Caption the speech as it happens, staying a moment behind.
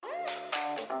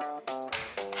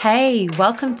Hey,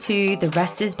 welcome to the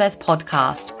Rest is Best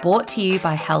podcast, brought to you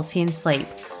by Halcyon Sleep.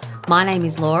 My name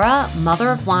is Laura,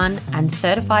 mother of one and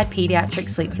certified pediatric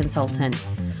sleep consultant.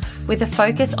 With a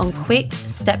focus on quick,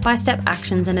 step-by-step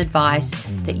actions and advice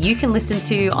that you can listen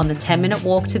to on the 10-minute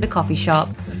walk to the coffee shop,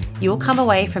 you'll come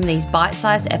away from these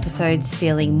bite-sized episodes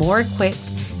feeling more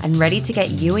equipped and ready to get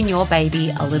you and your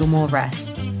baby a little more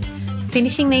rest.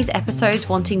 Finishing these episodes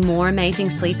wanting more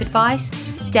amazing sleep advice?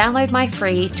 Download my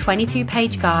free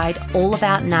 22-page guide all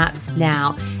about naps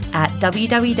now at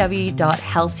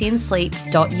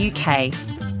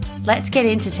www.halcyonsleep.uk. Let's get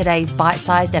into today's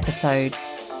bite-sized episode.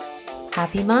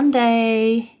 Happy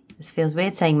Monday. This feels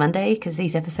weird saying Monday because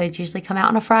these episodes usually come out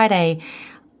on a Friday.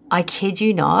 I kid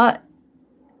you not,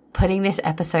 putting this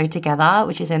episode together,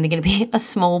 which is only going to be a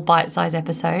small bite-sized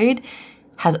episode,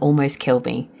 has almost killed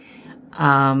me.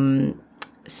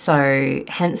 So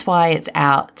hence why it's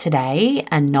out today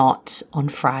and not on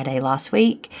Friday last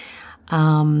week.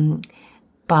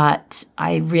 But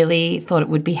I really thought it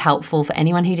would be helpful for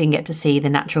anyone who didn't get to see the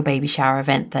natural baby shower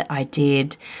event that I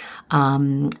did,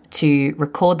 to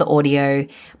record the audio,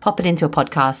 pop it into a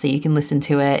podcast so you can listen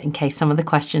to it in case some of the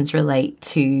questions relate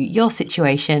to your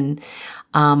situation.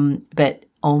 But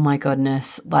oh my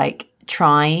goodness, like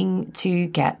trying to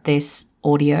get this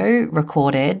audio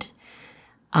recorded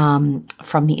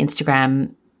from the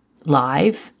Instagram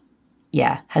live,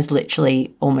 has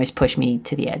literally almost pushed me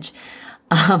to the edge.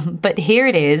 But here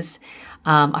it is.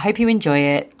 I hope you enjoy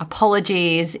it.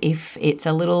 Apologies if it's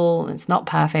not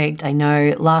perfect. I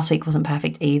know last week wasn't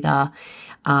perfect either.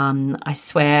 I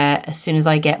swear as soon as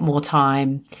I get more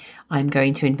time, I'm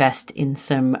going to invest in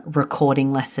some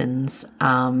recording lessons,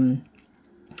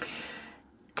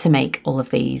 to make all of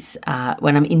these,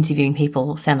 when I'm interviewing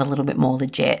people, sound a little bit more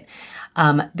legit.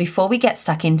 Before we get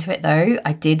stuck into it though,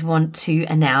 I did want to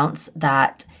announce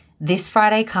that this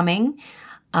Friday coming,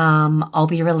 I'll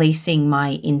be releasing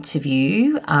my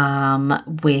interview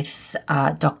with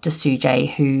Dr. Sujay,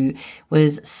 who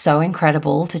was so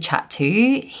incredible to chat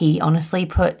to. He honestly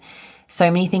put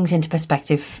so many things into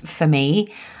perspective for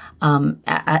me,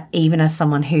 even as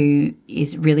someone who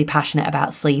is really passionate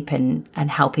about sleep and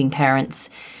helping parents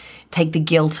take the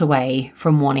guilt away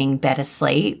from wanting better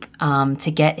sleep,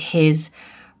 to get his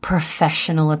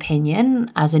professional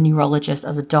opinion as a neurologist,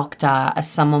 as a doctor, as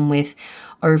someone with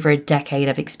over a decade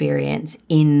of experience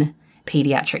in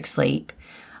pediatric sleep,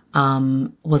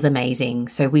 was amazing.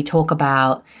 So we talk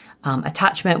about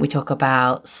attachment, we talk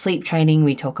about sleep training,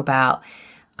 we talk about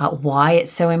why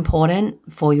it's so important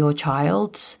for your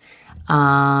child,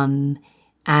 and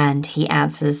he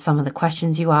answers some of the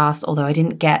questions you asked, although I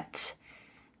didn't get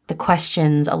a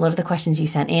lot of the questions you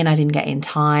sent in, I didn't get in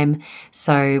time.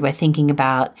 So we're thinking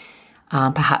about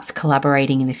perhaps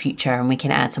collaborating in the future and we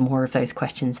can answer more of those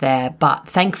questions there. But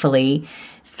thankfully,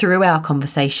 through our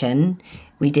conversation,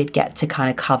 we did get to kind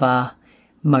of cover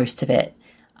most of it.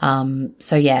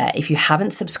 If you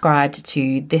haven't subscribed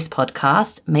to this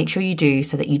podcast, make sure you do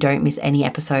so that you don't miss any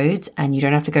episodes and you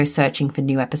don't have to go searching for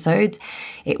new episodes.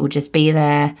 It will just be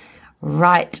there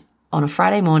right on a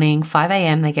Friday morning, 5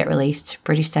 a.m. they get released,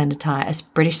 British Standard Time,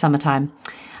 British Summertime.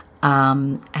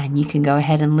 And you can go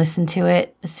ahead and listen to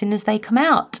it as soon as they come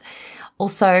out.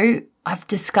 Also, I've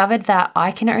discovered that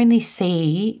I can only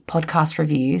see podcast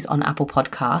reviews on Apple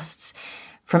Podcasts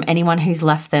from anyone who's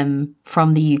left them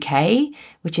from the UK,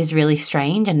 which is really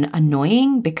strange and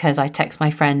annoying because I text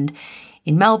my friend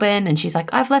in Melbourne and she's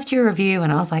like, I've left you a review.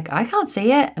 And I was like, I can't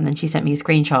see it. And then she sent me a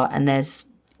screenshot and there's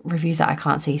reviews that I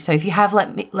can't see. So if you have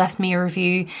left me a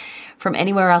review from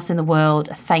anywhere else in the world,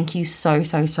 thank you so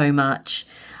much.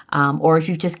 Or if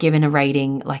you've just given a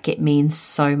rating, it means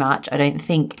so much. I don't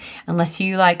think, unless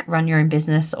you run your own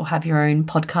business or have your own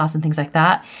podcast and things like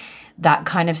that, that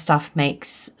kind of stuff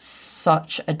makes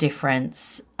such a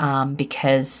difference,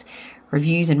 because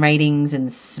reviews and ratings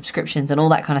and subscriptions and all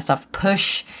that kind of stuff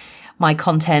push my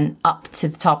content up to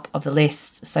the top of the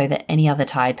list so that any other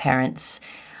tired parents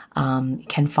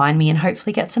can find me and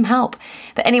hopefully get some help.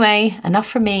 But anyway, enough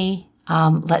from me.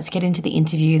 Let's get into the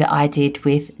interview that I did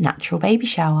with Natural Baby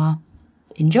Shower.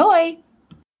 Enjoy.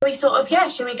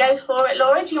 Should we go for it,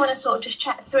 Laura? Do you want to just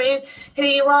chat through who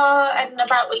you are and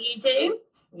about what you do?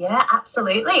 Yeah,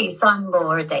 absolutely. So I'm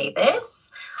Laura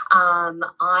Davis.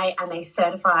 I am a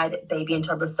certified baby and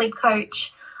toddler sleep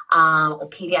coach, or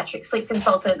pediatric sleep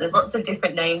consultant. There's lots of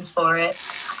different names for it.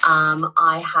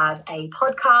 I have a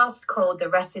podcast called the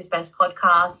Rest is Best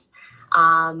podcast.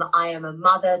 I am a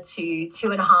mother to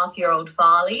 2.5-year-old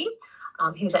Farley,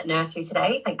 who's at nursery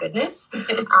today, thank goodness.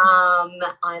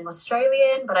 I'm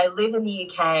Australian, but I live in the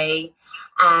UK.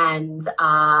 And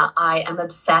I am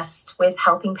obsessed with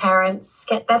helping parents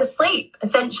get better sleep,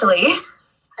 essentially.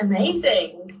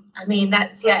 Amazing. I mean,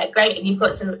 that's great. And you've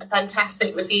got some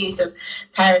fantastic reviews of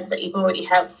parents that you've already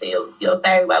helped. So you're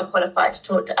very well qualified to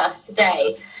talk to us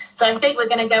today. So I think we're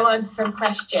going to go on to some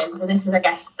questions. And this is, I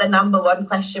guess, the number one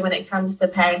question when it comes to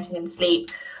parenting and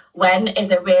sleep. When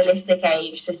is a realistic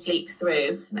age to sleep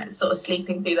through? And that's sort of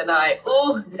sleeping through the night.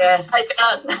 Oh, yes. I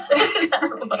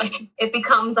can't. It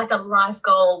becomes like a life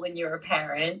goal when you're a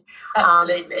parent.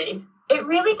 Absolutely. It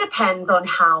really depends on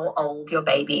how old your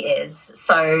baby is.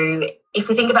 So if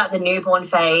we think about the newborn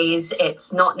phase,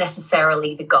 it's not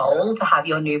necessarily the goal to have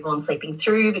your newborn sleeping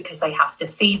through because they have to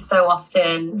feed so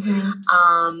often.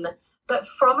 Mm-hmm. But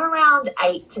from around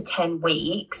 8 to 10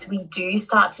 weeks, we do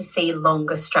start to see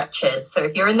longer stretches. So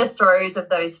if you're in the throes of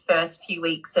those first few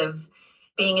weeks of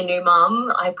being a new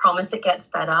mum, I promise it gets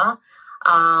better.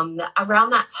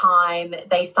 Around that time,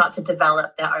 they start to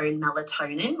develop their own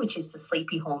melatonin, which is the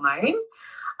sleepy hormone.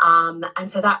 And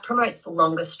so that promotes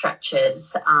longer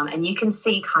stretches. And you can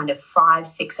see kind of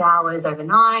 5-6 hours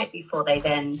overnight before they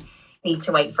then need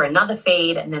to wait for another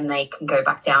feed, and then they can go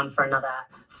back down for another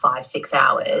 5-6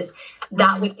 hours.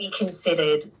 That would be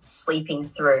considered sleeping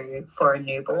through for a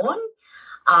newborn.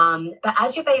 But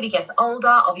as your baby gets older,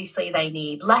 obviously they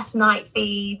need less night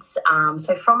feeds.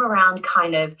 So from around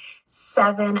kind of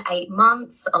 7-8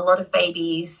 months, a lot of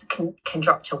babies can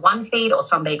drop to one feed, or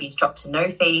some babies drop to no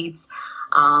feeds.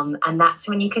 And that's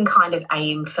when you can kind of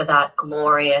aim for that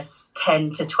glorious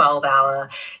 10 to 12 hour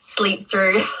sleep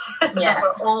through that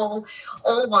we're all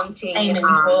wanting. Aiming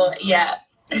for, yeah,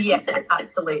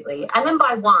 absolutely. And then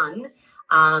by one,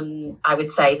 I would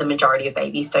say the majority of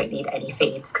babies don't need any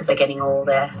feeds because they're getting all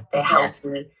their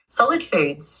healthy, solid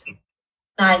foods.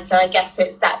 Nice. So I guess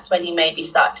that's when you maybe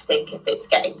start to think if it's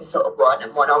getting to sort of 1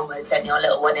 and 1 onwards and your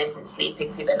little one isn't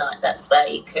sleeping through the night, that's where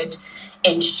you could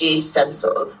introduce some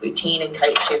sort of routine and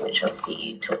coaching, which obviously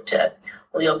you talk to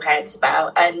all your parents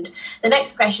about. And the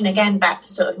next question, again, back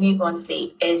to sort of newborn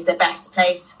sleep, is the best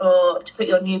place to put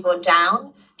your newborn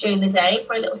down during the day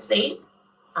for a little sleep?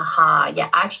 Yeah,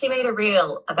 I actually made a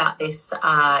reel about this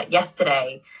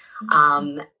yesterday.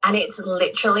 And it's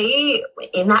literally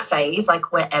in that phase,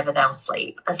 like wherever they'll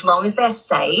sleep, as long as they're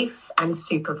safe and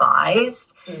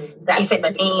supervised. That's if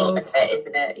it means,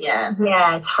 isn't it?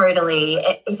 Yeah, totally.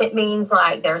 If it means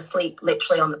like they're asleep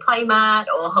literally on the playmat,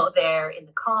 or they're in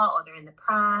the cot, or they're in the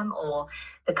pram, or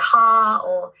the car,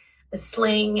 or the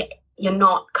sling, you're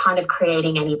not kind of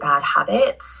creating any bad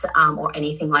habits or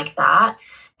anything like that.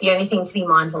 The only thing to be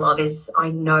mindful of is I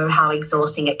know how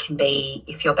exhausting it can be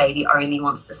if your baby only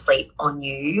wants to sleep on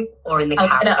you or in the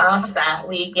carrier. I was going to ask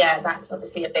that. That's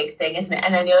obviously a big thing, isn't it?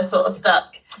 And then you're sort of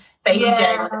stuck, baby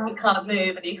Jane, you can't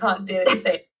move and you can't do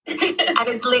anything. And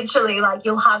it's literally like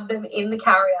you'll have them in the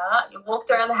carrier, you walk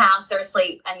around the house, they're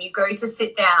asleep, and you go to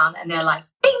sit down and they're like,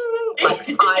 bing, like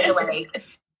eyes awake.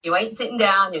 You ain't sitting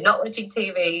down, you're not watching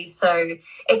TV. So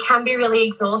it can be really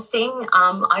exhausting.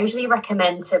 I usually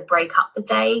recommend to break up the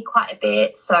day quite a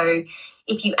bit. So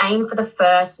if you aim for the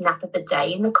first nap of the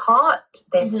day in the cot,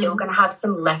 they're still going to have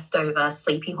some leftover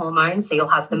sleepy hormone. So you'll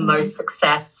have the most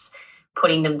success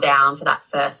putting them down for that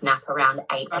first nap around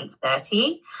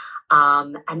 8:30.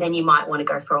 And then you might want to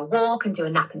go for a walk and do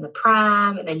a nap in the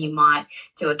pram. And then you might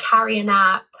do a carrier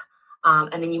nap.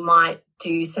 And then you might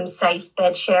do some safe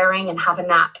bed sharing and have a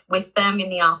nap with them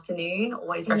in the afternoon.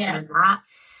 Always recommend that.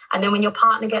 And then when your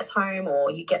partner gets home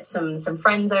or you get some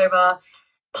friends over,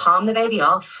 palm the baby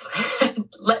off,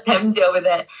 let them deal with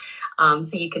it,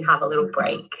 so you can have a little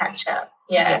break. Catch up.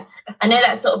 Yeah. I know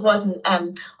that sort of wasn't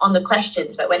on the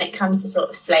questions, but when it comes to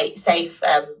sort of safe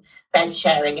bed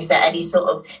sharing, is there any sort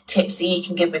of tips that you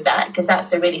can give with that? Because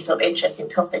that's a really sort of interesting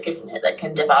topic, isn't it, that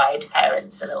can divide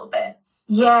parents a little bit.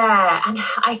 Yeah, and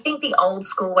I think the old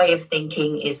school way of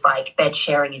thinking is like bed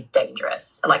sharing is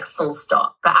dangerous, like full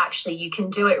stop. But actually you can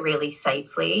do it really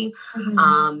safely.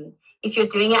 If you're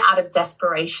doing it out of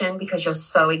desperation because you're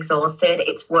so exhausted,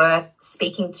 it's worth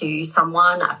speaking to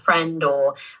someone, a friend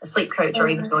or a sleep coach or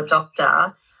even your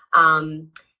doctor.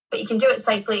 But you can do it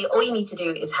safely. All you need to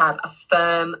do is have a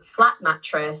firm, flat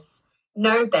mattress,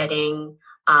 no bedding,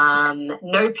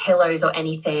 no pillows or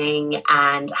anything,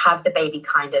 and have the baby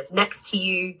kind of next to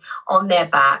you on their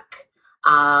back,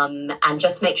 and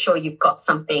just make sure you've got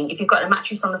something. If you've got a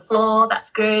mattress on the floor,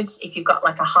 that's good. If you've got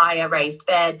like a higher raised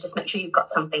bed, just make sure you've got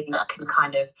something that can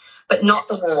kind of, but not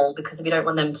the wall, because we don't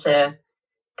want them to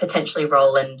potentially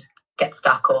roll and get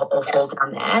stuck or fall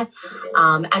down there.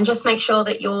 And just make sure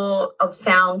that you're of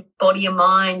sound body and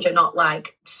mind. You're not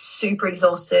like super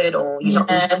exhausted or you're not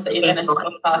that you're going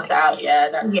to pass out. Yeah,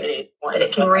 that's really important. But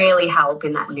it can really help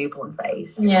in that newborn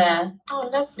phase. Yeah. Oh,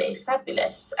 lovely.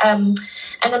 Fabulous. And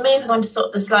then moving on to sort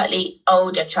of the slightly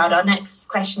older child, our next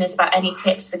question is about any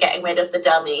tips for getting rid of the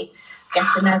dummy.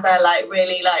 Guess another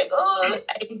really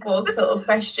A4 sort of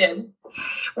question.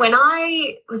 When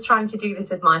I was trying to do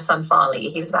this with my son Farley,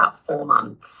 he was about 4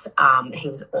 months. He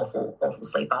was awful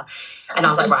sleeper. And I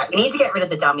was like, right, we need to get rid of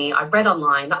the dummy. I've read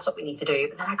online, that's what we need to do.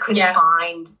 But then I couldn't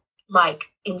find like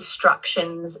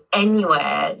instructions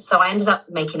anywhere. So I ended up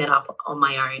making it up on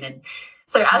my own. And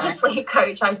so as a sleep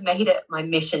coach, I've made it my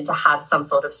mission to have some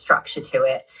sort of structure to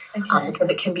it because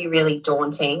it can be really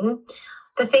daunting.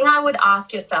 The thing I would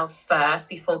ask yourself first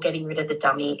before getting rid of the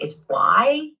dummy is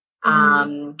why?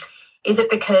 Is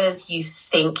it because you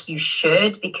think you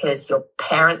should, because your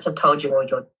parents have told you or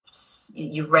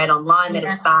you've read online that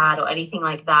it's bad or anything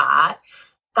like that?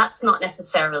 That's not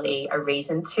necessarily a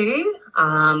reason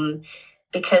to,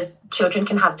 because children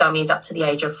can have dummies up to the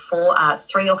age of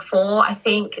 3 or 4, I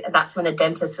think. That's when the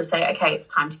dentist will say, okay, it's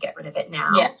time to get rid of it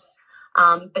now. Yeah.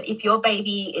 But if your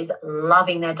baby is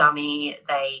loving their dummy,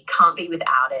 they can't be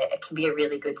without it. It can be a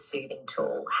really good soothing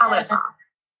tool. However,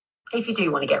 if you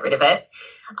do want to get rid of it,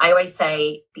 I always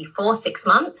say before 6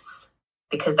 months,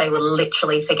 because they will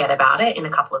literally forget about it in a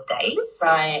couple of days.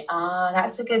 Right.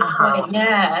 That's a good point.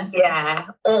 Yeah.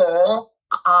 Or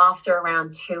after around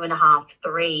 2.5,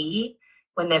 3,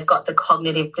 when they've got the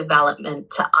cognitive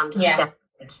development to understand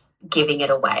giving it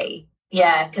away.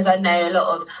 Yeah, because I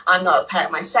know I'm not a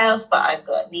parent myself, but I've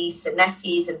got nieces and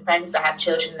nephews and friends that have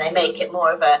children, and they make it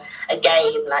more of a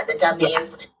game, like the dummy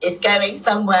is going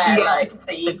somewhere, like,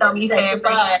 so you dummy say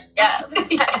goodbye. Yeah,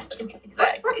 exactly.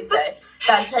 So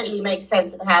that totally makes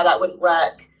sense of how that wouldn't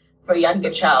work for a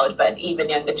younger child, but an even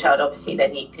younger child, obviously,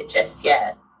 then you could just,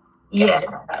 get it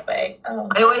that way. Oh.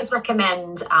 I always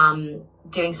recommend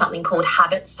doing something called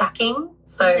habit stacking.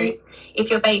 So if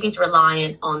your baby's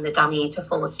reliant on the dummy to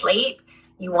fall asleep,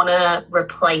 you want to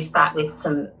replace that with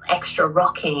some extra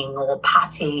rocking or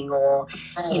patting or,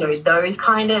 those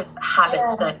kind of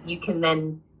habits that you can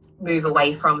then move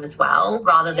away from as well,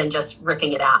 rather than just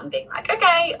ripping it out and being like,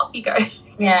 okay, off you go.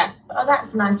 Yeah. Oh,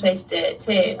 that's a nice way to do it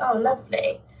too. Oh,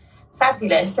 lovely.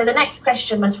 Fabulous. So the next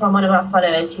question was from one of our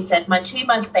followers who said, my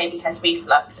 2-month baby has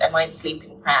reflux and won't sleep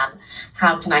in pram.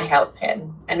 How can I help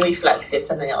him? And reflux is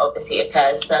something that obviously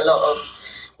occurs to a lot of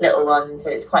little ones,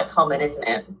 and it's quite common, isn't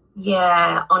it?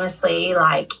 Yeah, honestly,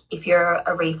 like if you're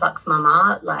a reflux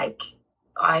mama, like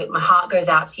my heart goes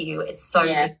out to you. It's so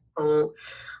difficult.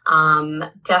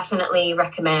 Definitely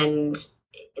recommend,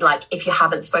 like if you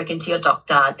haven't spoken to your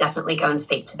doctor, definitely go and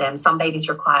speak to them. Some babies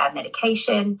require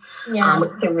medication,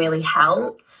 which can really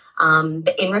help.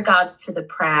 But in regards to the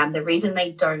pram, the reason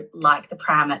they don't like the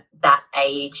pram at that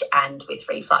age and with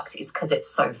reflux is because it's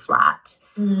so flat.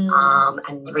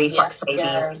 And reflux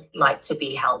babies like to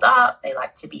be held up. They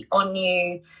like to be on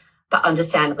you. But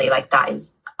understandably, like that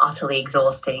is utterly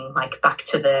exhausting. Like back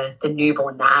to the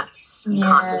newborn naps. You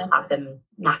can't just have them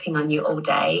napping on you all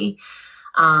day.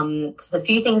 So the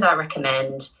few things I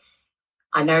recommend,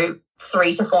 I know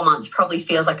 3 to 4 months probably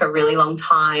feels like a really long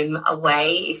time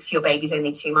away if your baby's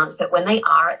only 2 months, but when they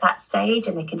are at that stage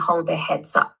and they can hold their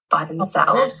heads up by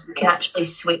themselves, you can actually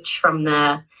switch from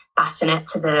the bassinet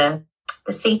to the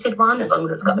seated one, as long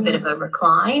as it's got a bit of a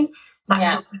recline.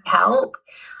 That can help.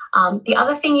 The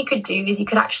other thing you could do is you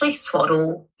could actually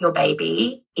swaddle your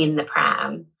baby in the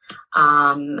pram,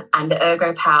 and the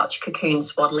Ergo Pouch cocoon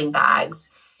swaddling bags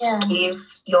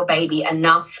give your baby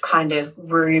enough kind of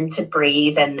room to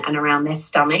breathe and around their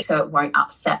stomach so it won't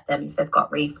upset them if they've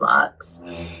got reflux.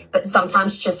 But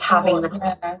sometimes just having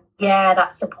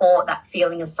that support, that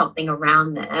feeling of something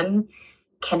around them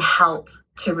can help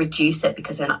to reduce it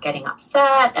because they're not getting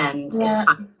upset, and it's kind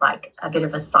of like a bit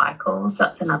of a cycle. So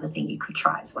that's another thing you could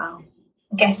try as well.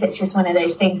 I guess it's just one of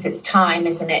those things, it's time,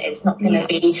 isn't it? It's not going to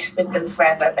be with them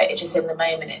forever, but it's just in the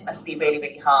moment it must be really,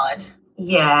 really hard.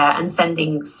 Yeah, and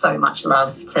sending so much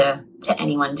love to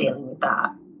anyone dealing with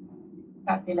that.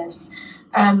 Fabulous.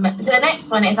 So the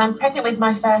next one is, I'm pregnant with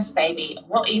my first baby.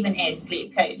 What even is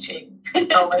sleep coaching?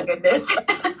 Oh my goodness.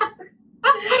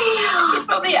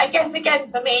 Probably, I guess, again,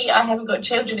 for me, I haven't got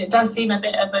children. It does seem a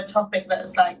bit of a topic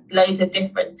that's like loads of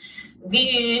different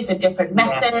views and different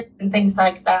methods and things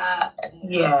like that.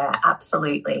 Yeah,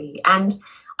 absolutely. And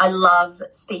I love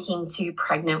speaking to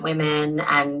pregnant women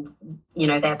and,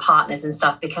 their partners and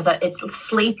stuff, because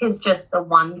sleep is just the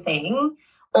one thing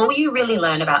all you really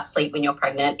learn about sleep when you're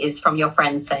pregnant is from your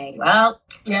friends saying, well,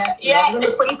 you're going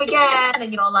to sleep again.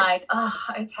 And you're like, oh,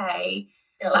 okay.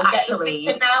 But actually,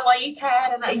 get now while you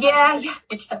can. And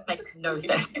which makes no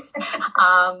sense.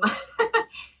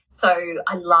 So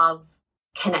I love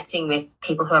connecting with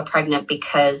people who are pregnant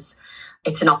because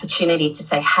it's an opportunity to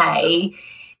say, hey,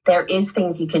 there is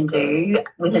things you can do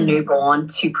with a newborn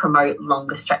to promote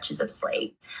longer stretches of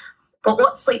sleep. But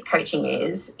what sleep coaching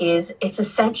is it's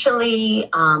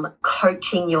essentially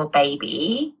coaching your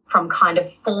baby from kind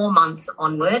of 4 months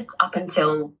onwards up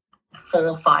until 4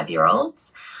 or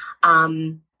 5-year-olds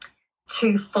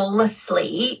to fall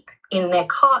asleep in their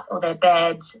cot or their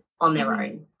bed on their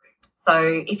own.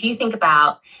 So if you think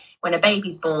about when a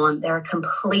baby's born, they're a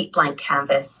complete blank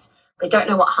canvas. They don't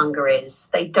know what hunger is.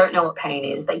 They don't know what pain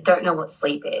is. They don't know what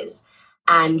sleep is.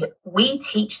 And we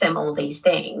teach them all these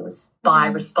things by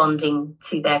responding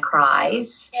to their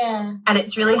cries. Yeah. And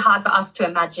it's really hard for us to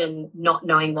imagine not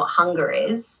knowing what hunger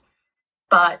is.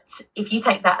 But if you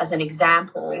take that as an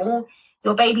example,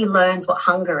 your baby learns what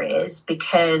hunger is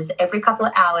because every couple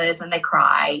of hours when they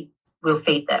cry, we'll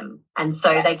feed them. And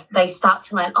so they start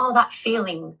to learn, oh, that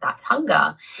feeling, that's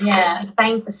hunger. Yeah. And it's the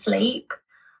same for sleep.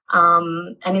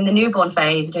 And in the newborn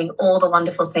phase, doing all the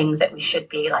wonderful things that we should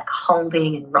be, like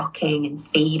holding and rocking and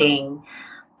feeding.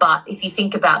 But if you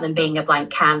think about them being a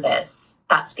blank canvas,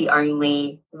 that's the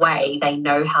only way they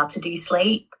know how to do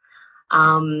sleep.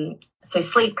 So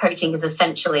sleep coaching is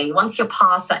essentially, once you're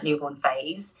past that newborn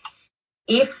phase,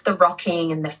 if the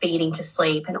rocking and the feeding to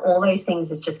sleep and all those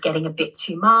things is just getting a bit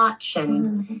too much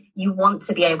and you want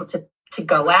to be able to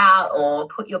go out or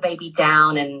put your baby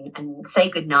down and say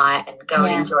goodnight and go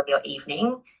and enjoy your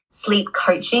evening, sleep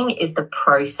coaching is the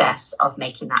process of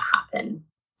making that happen.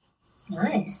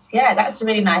 Nice. Yeah, that's a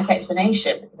really nice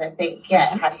explanation. I think,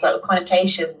 it has sort of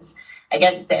connotations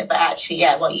against it, but actually,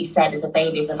 what you said is a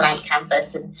baby is a blank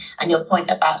canvas, and your point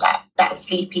about that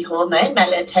sleepy hormone,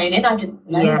 melatonin, I didn't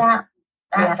know that.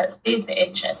 That's super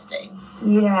interesting.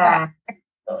 Yeah.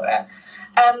 Laura.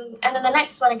 And then the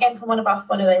next one, again from one of our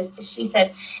followers, she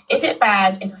said, is it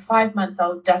bad if a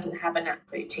 5-month-old doesn't have a nap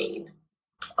routine?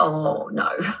 Oh,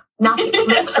 no. Nothing,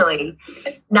 literally,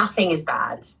 nothing is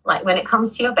bad. Like when it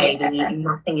comes to your baby,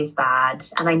 nothing is bad.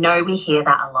 And I know we hear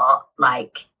that a lot,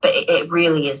 but it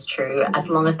really is true. As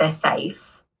long as they're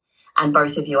safe and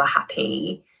both of you are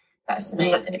happy. That's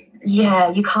amazing.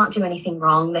 Yeah, you can't do anything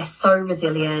wrong. They're so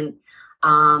resilient.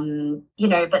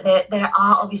 But there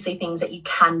are obviously things that you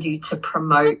can do to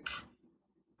promote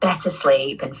better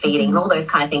sleep and feeding and all those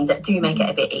kind of things that do make it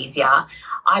a bit easier.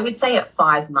 I would say at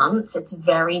 5 months, it's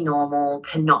very normal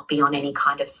to not be on any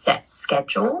kind of set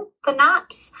schedule for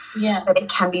naps. Yeah. But it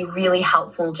can be really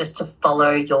helpful just to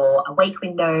follow your awake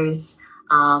windows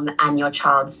and your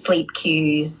child's sleep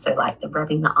cues. So like the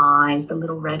rubbing the eyes, the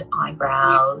little red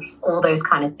eyebrows, all those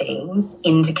kind of things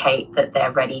indicate that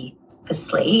they're ready for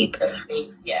sleep.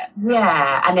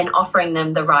 Yeah. And then offering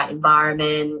them the right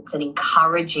environment and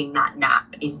encouraging that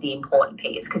nap is the important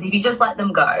piece. Because if you just let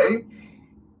them go,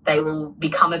 they will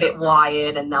become a bit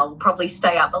wired and they'll probably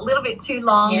stay up a little bit too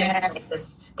long and they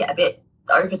just get a bit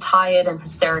overtired and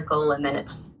hysterical, and then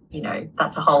it's,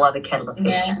 that's a whole other kettle of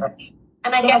fish. Yeah.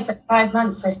 And I guess at 5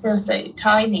 months they're still so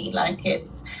tiny,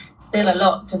 it's still a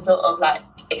lot to sort of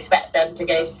expect them to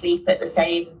go to sleep at the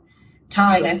same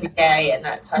time every day, and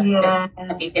that type of thing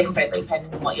can be different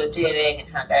depending on what you're doing and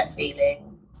how they're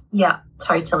feeling. Yeah,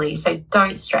 totally. So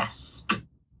don't stress.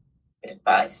 Good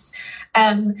advice.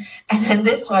 And then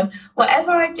this one,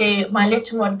 whatever I do, my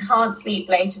little one can't sleep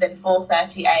later than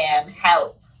 4:30 a.m.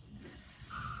 Help.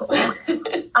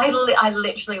 I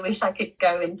literally wish I could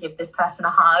go and give this person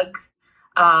a hug.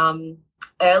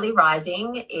 Early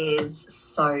rising is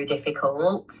so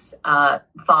difficult.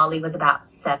 Farley was about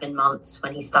 7 months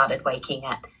when he started waking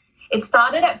it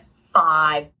started at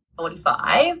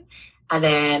 5:45, and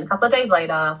then a couple of days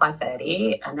later,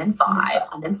 5:30, and then 5,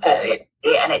 and then 4:30,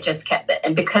 and it just kept it.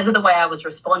 And because of the way I was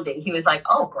responding, he was like,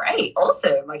 oh, great,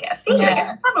 awesome, I get a feeling.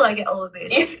 How do I get all of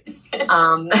this?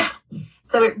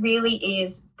 So it really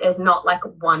is, there's not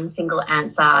one single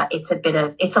answer. It's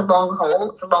a long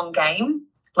haul, it's a long game.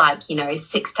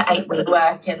 6 to 8 weeks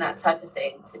work and that type of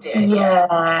thing to do.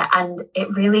 Yeah, and it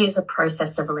really is a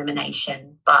process of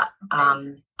elimination. But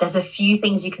there's a few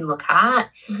things you can look at.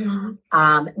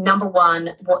 Number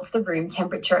one, what's the room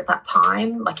temperature at that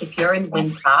time? If you're in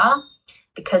winter,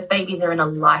 because babies are in a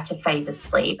lighter phase of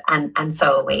sleep, and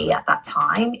so are we at that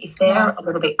time. If they're a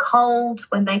little bit cold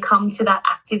when they come to that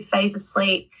active phase of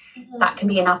sleep, that can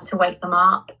be enough to wake them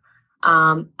up.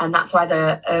 And that's why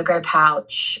the Ergo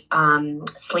Pouch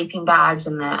sleeping bags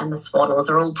and the Swaddles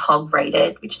are all TOG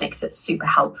rated, which makes it super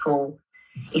helpful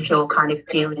if you're kind of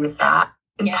dealing with that.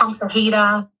 And pump the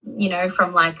heater,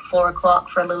 from like 4 o'clock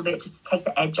for a little bit, just to take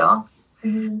the edge off.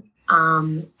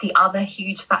 The other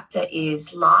huge factor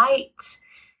is light.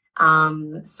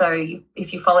 So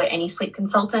if you follow any sleep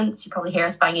consultants, you probably hear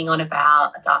us banging on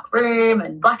about a dark room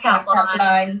and blackout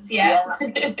blinds.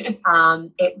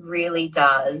 It really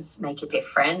does make a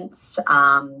difference,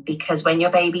 because when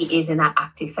your baby is in that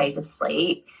active phase of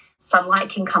sleep, sunlight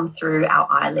can come through our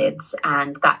eyelids,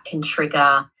 and that can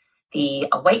trigger the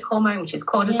awake hormone, which is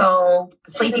cortisol,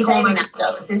 the sleepy hormone.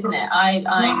 Adults, isn't it? I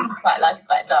quite like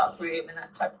a dark room and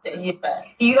that type of thing. Yeah. But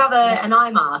do you have an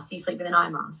eye mask? Do you sleep with an eye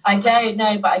mask? I don't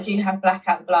know, but I do have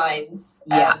blackout blinds.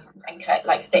 And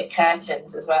like thick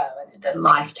curtains as well, and it does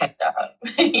life check up.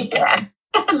 Yeah,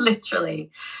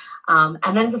 literally.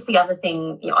 And then just the other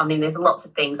thing, there's lots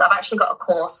of things. I've actually got a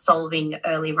course, Solving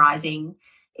Early Rising.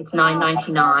 It's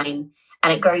 $9.99.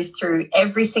 And it goes through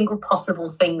every single possible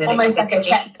thing that almost like a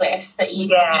checklist that you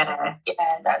yeah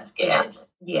that's good.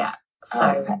 Yeah.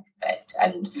 So perfect.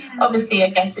 And obviously,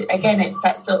 I guess it's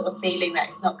that sort of feeling that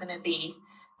it's not going to be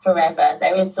forever.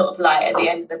 There is sort of light at the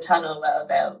end of the tunnel where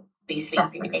they'll be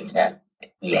sleeping later.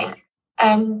 Yeah.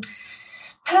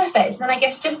 Perfect. And then I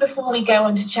guess just before we go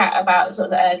on to chat about sort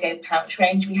of the Ergo pouch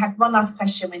range, we had one last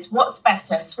question, was what's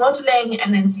better, swaddling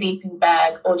and then sleeping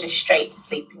bag, or just straight to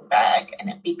sleeping bag? And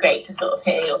it'd be great to sort of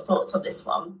hear your thoughts on this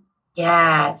one.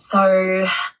 Yeah, so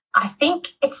I think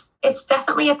it's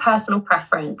definitely a personal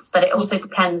preference, but it also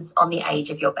depends on the age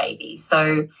of your baby.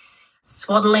 So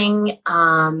swaddling,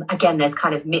 again, there's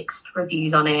kind of mixed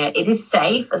reviews on it. It is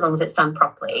safe as long as it's done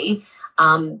properly.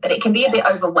 But it can be a bit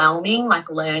overwhelming, like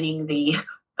learning the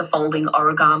folding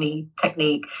origami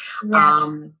technique.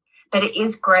 But it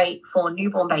is great for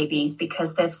newborn babies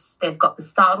because they've got the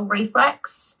startle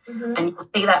reflex, and you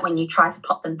see that when you try to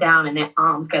pop them down and their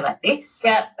arms go like this.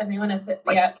 Yep, and they want to put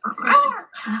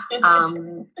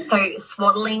So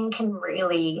swaddling can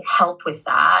really help with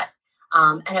that.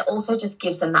 And it also just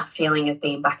gives them that feeling of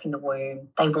being back in the womb.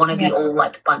 They want to be all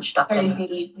like bunched up.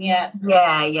 Cozy,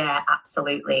 Yeah,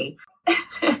 absolutely.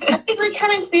 I think we're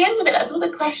coming to the end of it. That's all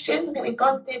the questions. I think we've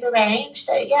gone through the range.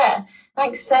 So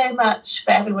thanks so much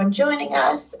for everyone joining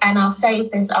us, and I'll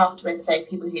save this afterwards so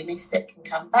people who missed it can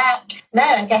come back. No,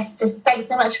 I guess just thanks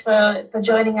so much for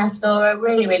joining us, Laura.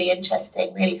 Really, really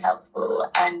interesting, really helpful,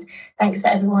 and thanks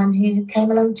to everyone who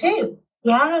came along too.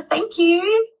 Yeah, thank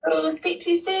you. We'll speak to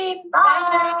you soon.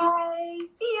 Bye.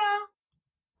 See ya.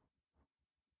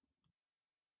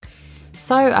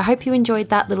 So I hope you enjoyed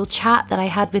that little chat that I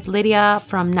had with Lydia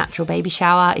from Natural Baby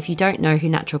Shower. If you don't know who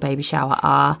Natural Baby Shower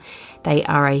are, they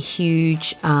are a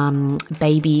huge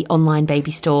online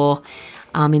baby store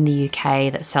in the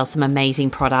UK that sells some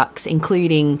amazing products,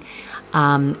 including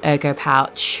Ergo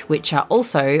Pouch, which are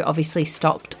also obviously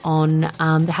stocked on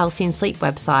the Halcyon Sleep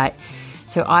website.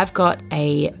 So I've got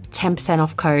a 10%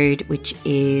 off code, which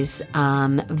is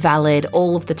valid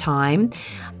all of the time,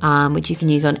 which you can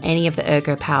use on any of the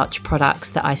Ergo Pouch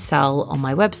products that I sell on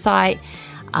my website.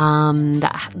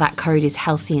 That code is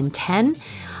Halcyon10.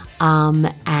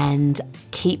 And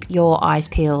keep your eyes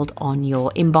peeled on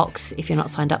your inbox. If you're not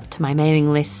signed up to my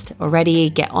mailing list already,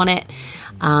 get on it,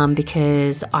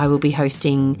 because I will be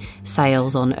hosting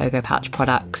sales on Ergo Pouch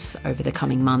products over the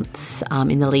coming months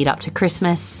in the lead up to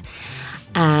Christmas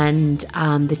and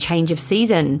the change of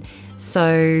season.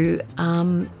 So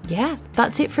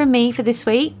that's it from me for this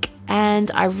week, and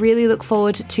I really look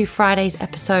forward to Friday's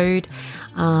episode,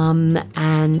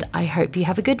 and I hope you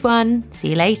have a good one.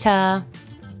 See you later.